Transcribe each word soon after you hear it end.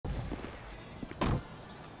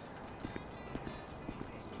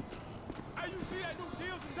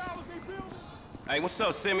Hey, what's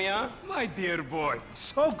up, Simeon? My dear boy,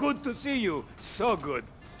 so good to see you. So good.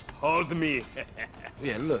 Hold me.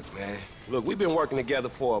 Yeah, look, man. Look, we've been working together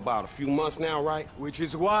for about a few months now, right? Which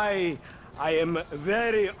is why I am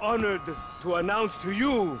very honored to announce to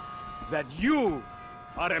you that you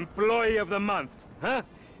are Employee of the Month. Huh?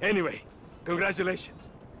 Anyway, congratulations.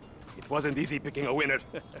 It wasn't easy picking a winner.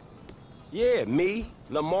 Yeah, me,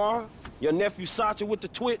 Lamar, your nephew Sacha with the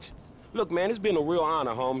Twitch. Look, man, it's been a real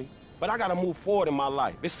honor, homie. But I gotta move forward in my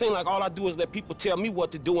life. It seems like all I do is let people tell me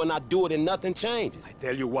what to do and I do it and nothing changes. I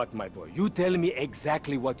tell you what, my boy. You tell me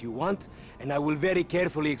exactly what you want, and I will very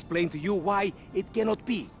carefully explain to you why it cannot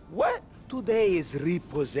be. What? Today is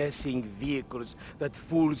repossessing vehicles that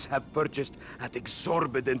fools have purchased at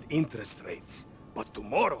exorbitant interest rates. But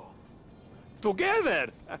tomorrow, together,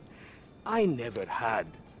 I never had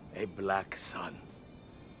a black son.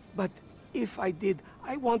 But if I did,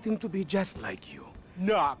 I want him to be just like you.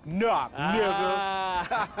 Knock, knock, nigga.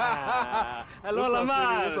 Hello,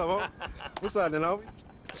 Lamar. What's up, homie? What's up, then, homie?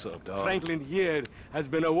 What's up, dog? Franklin here has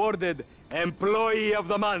been awarded Employee of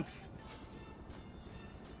the Month.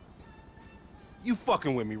 You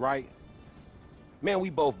fucking with me, right? Man,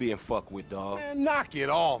 we both being fucked with, dog. Man, knock it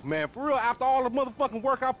off, man. For real, after all the motherfucking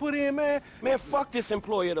work I put in, man. Man, fuck this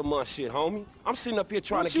Employee of the Month shit, homie. I'm sitting up here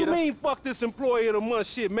trying to get us... What you mean, fuck this Employee of the Month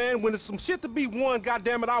shit, man? When there's some shit to be won,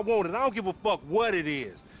 goddammit, I want it. I don't give a fuck what it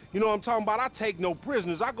is. You know what I'm talking about? I take no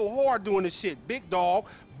prisoners. I go hard doing this shit. Big dog,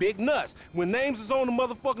 big nuts. When names is on the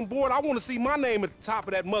motherfucking board, I want to see my name at the top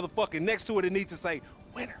of that motherfucking next to it. It needs to say,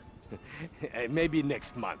 winner. Maybe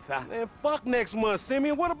next month, huh? Man, fuck next month,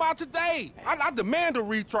 Simeon. What about today? I demand a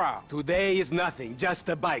retrial. Today is nothing, just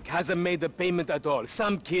a bike. Hasn't made a payment at all.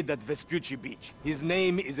 Some kid at Vespucci Beach. His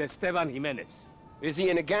name is Esteban Jimenez. Is he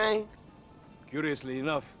in the gang? Curiously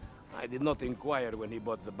enough, I did not inquire when he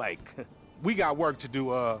bought the bike. We got work to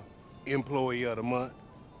do, Employee of the Month.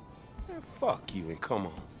 Man, fuck you and come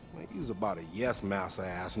on. Man, you was about a yes-mouse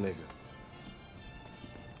ass nigga.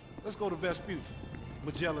 Let's go to Vespucci.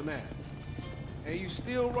 Magellan Ave. And you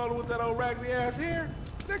still rolling with that old raggedy ass hair?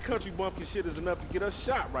 That country bumpkin shit is enough to get us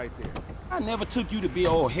shot right there. I never took you to be an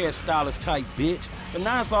old hairstylist type bitch, but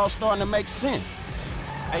now it's all starting to make sense.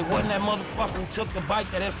 Hey, wasn't that motherfucker who took the bike,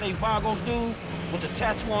 that S.A. Vagos dude, with the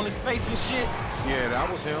tattoo on his face and shit? Yeah,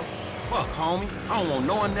 that was him. Fuck, homie. I don't want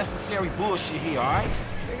no unnecessary bullshit here, alright?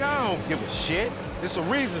 Nigga, I don't give a shit. There's a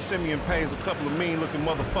reason Simeon pays a couple of mean-looking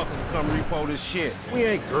motherfuckers to come repo this shit. We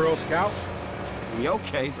ain't Girl Scouts. In your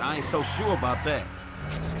case, I ain't so sure about that.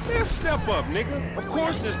 Man, step up, nigga. Of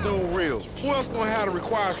course this dude real. Who else gonna have the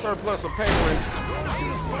required surplus of paper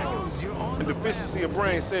and deficiency of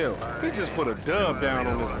brain cells? He just put a dub down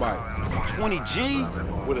on this bike. 20 G's?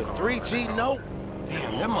 With a 3G note?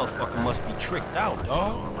 Damn, that motherfucker must be tricked out,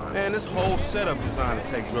 dog. Man, this whole setup designed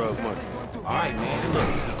to take drug money. Alright, man, look,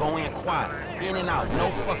 you go in quiet. In and out, no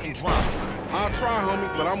fucking drama. I'll try,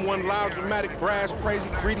 homie, but I'm one loud, dramatic, brass, crazy,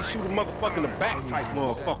 greedy, shoot a motherfucker in the back type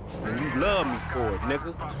motherfucker. And you love me for it,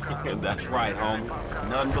 nigga. That's right, homie.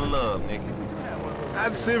 Nothing but love, nigga.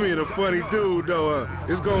 That Simeon a funny dude, though.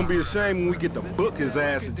 It's gonna be a shame when we get to book his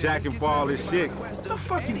ass and jack him for all this shit. What the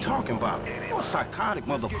fuck you talking about? You're a psychotic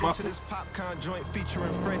motherfucker. This popcorn joint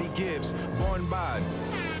featuring Freddie Gibbs, born by.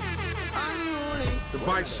 The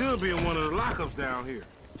bike should be in one of the lockups down here.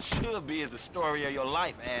 Should be is the story of your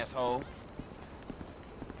life, asshole.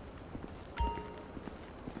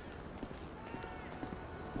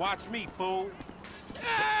 Watch me, fool.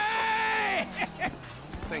 Hey!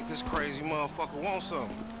 Think this crazy motherfucker wants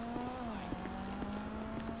something.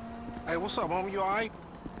 Hey, what's up, homie? You all right?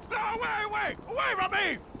 No, wait from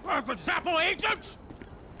me! For Zappo agents?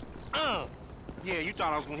 Yeah, you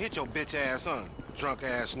thought I was gonna hit your bitch ass, huh? Drunk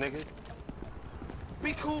ass nigga.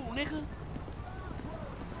 Be cool, nigga.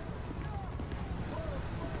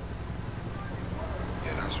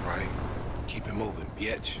 Yeah, that's right. Keep it moving,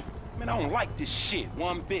 bitch. Man, I don't like this shit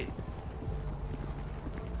one bit.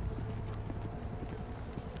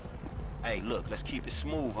 Hey, look, let's keep it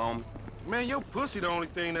smooth, homie. Man, your pussy the only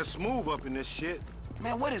thing that's smooth up in this shit.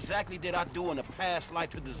 Man, what exactly did I do in a past life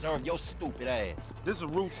to deserve your stupid ass? This is a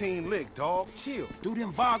routine lick, dog. Chill. Do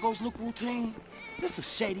them Vagos look routine? This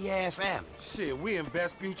is shady-ass alley. Shit, we in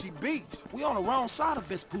Vespucci Beach. We on the wrong side of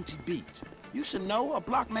Vespucci Beach. You should know a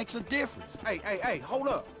block makes a difference. Hey, hold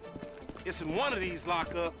up. It's in one of these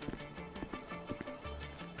lockups.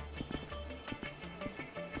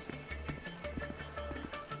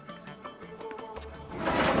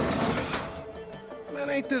 Man,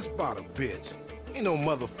 ain't this about a bitch? Ain't no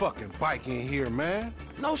motherfucking bike in here, man.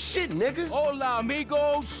 No shit, nigga. Hola,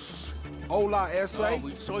 amigos. Hola, S.A. Oh,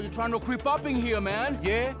 we saw you trying to creep up in here, man.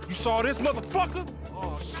 Yeah? You saw this motherfucker?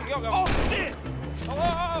 Oh, shit. Yo, Oh, shit!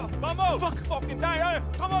 Oh, vamos! Fucking down.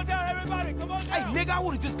 Come on down, everybody. Come on Hey, down. nigga, I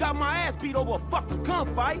would've just got my ass beat over a fucking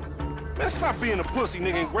gunfight. Man, stop being a pussy,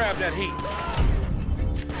 nigga, and grab that heat.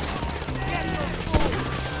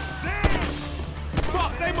 Damn!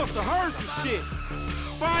 Fuck, they must have heard some shit.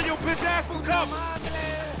 Find your bitch ass some cover.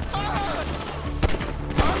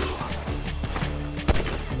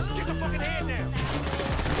 Get your fucking head down.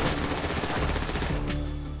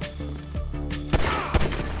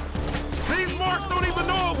 These marks don't even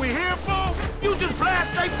know what we're here for. You just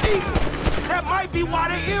blast their people. That might be why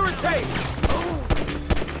they irritate.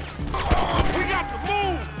 We got to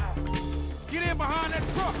move. Get in behind that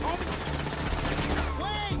truck, homie.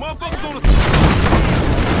 Motherfuckers on the...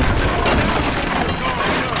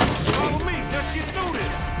 Follow me. Let's get through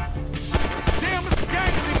this. Damn, it's a gang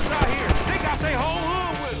of niggas out here. They got their whole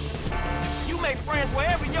hood with them. You make friends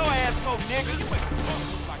wherever your ass go, nigga. You make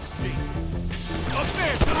Like shit. Up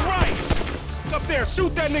there, to the right. Up there,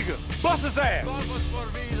 shoot that nigga. Bust his ass.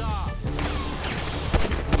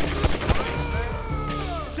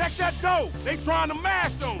 Check that door. They trying to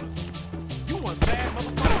mash on us. You one sad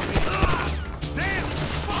motherfucker, man. Damn.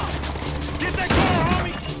 Fuck. Get that car,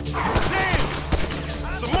 homie.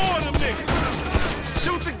 Damn. Some more of them niggas.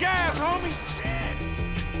 Shoot the gas, homie.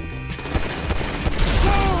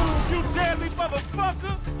 Whoa, you deadly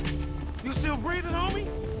motherfucker. You still breathing, homie?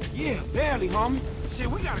 Yeah, barely, homie. Shit,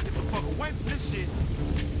 we gotta get the fuck away from this shit.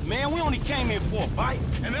 Man, we only came here for a bite.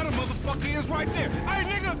 And that motherfucker is right there. Hey,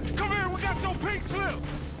 nigga, come here. We got your pink slip.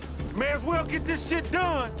 May as well get this shit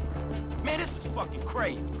done. Man, this is fucking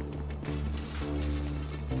crazy.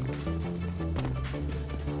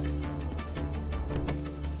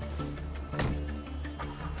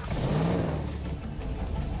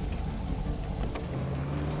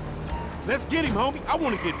 Let's get him, homie. I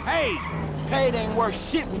want to get paid. Paid ain't worth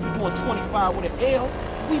shit when you doing 25 with an L.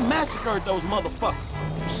 We massacred those motherfuckers.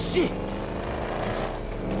 Shit.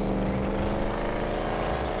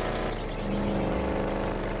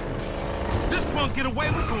 This punk get away,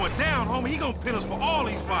 we going down, homie. He gonna pin us for all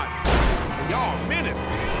these bodies. And y'all minutes.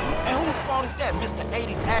 And whose fault is that, Mr.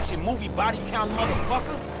 80s action movie body count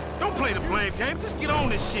motherfucker? Don't play the blame game. Just get on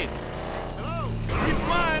this shit. Hello? We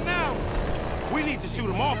flying now. We need to shoot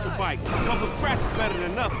him off the bike. A couple of scratches better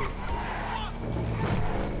than nothing.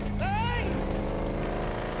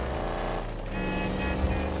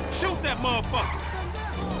 Shoot that motherfucker!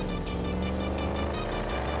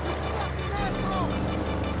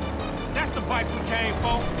 That's the bike we came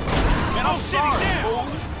for. Man, I'm sorry, fool.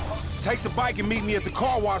 Take the bike and meet me at the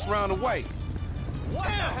car wash round the way. What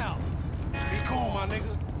the hell? Be cool, my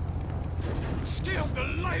nigga. Scared the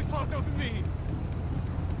life out of me.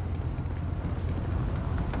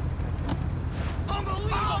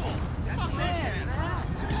 Unbelievable! That's man.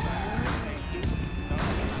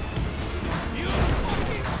 You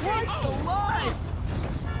fucking Christ alive!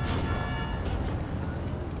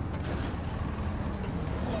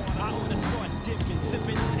 I wanna start dipping,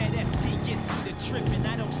 sipping that ST gets me to tripping.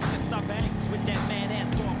 I don't slip, I bangs with that mad ass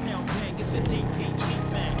dog pound gang. It's a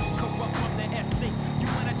DPG man, corrupt from the SC. You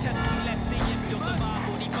wanna test me? Let's see if you'll survive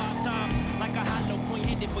 45 times like a hollow point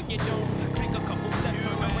headed for your dome. Take a couple steps,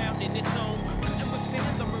 turn around in its zone.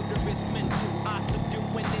 Understand the murderous mental. I subdue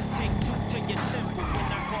and then take two to your temple.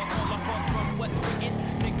 When I call all apart from what's written,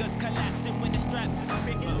 niggas collapsing when the straps is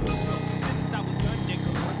spitting. This is how it's done,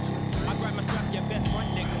 nigga. I grab my strap, your best run,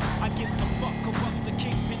 nigga. I give a fuck who ups the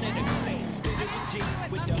kingpin of the claim. It was G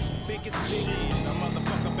with the biggest shit. A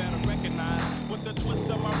motherfucker better recognize. With the twist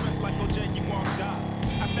of my wrist like OJ, you won't die.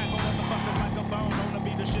 I stack on motherfuckers like a bone. Wanna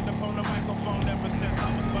be the shit up on the microphone ever since I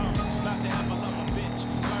was born. Not to ever love a bitch.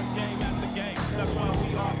 Learn game after game. That's why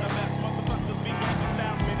we are the best. Motherfuckers be gangsta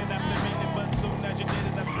styles minute after minute. But soon as you did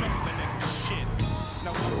it, I smacked the nigga. Shit.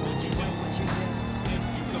 Now what would you do? What you do? If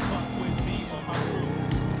you could fuck with me or my crew.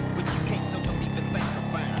 But you can't so don't even think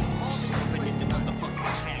about it. Sleeping in the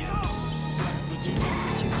motherfucking hand. What you do?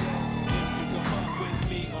 What you do? If you could fuck with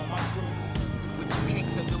me or my crew. But you can't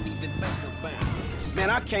so don't even think about it. Man,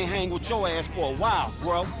 I can't hang with your ass for a while,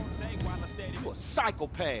 bro. You a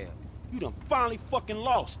psychopath. You done finally fucking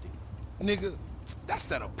lost it. Nigga, that's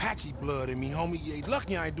that Apache blood in me, homie. You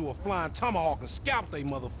lucky I ain't do a flying tomahawk and scalp they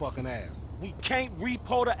motherfucking ass. We can't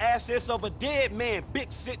repo the assets of a dead man,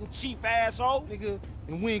 big sitting chief asshole. Nigga,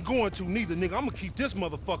 and we ain't going to neither, nigga. I'm gonna keep this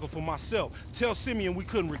motherfucker for myself. Tell Simeon we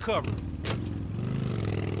couldn't recover.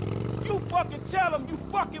 You fucking tell him, you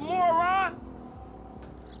fucking moron.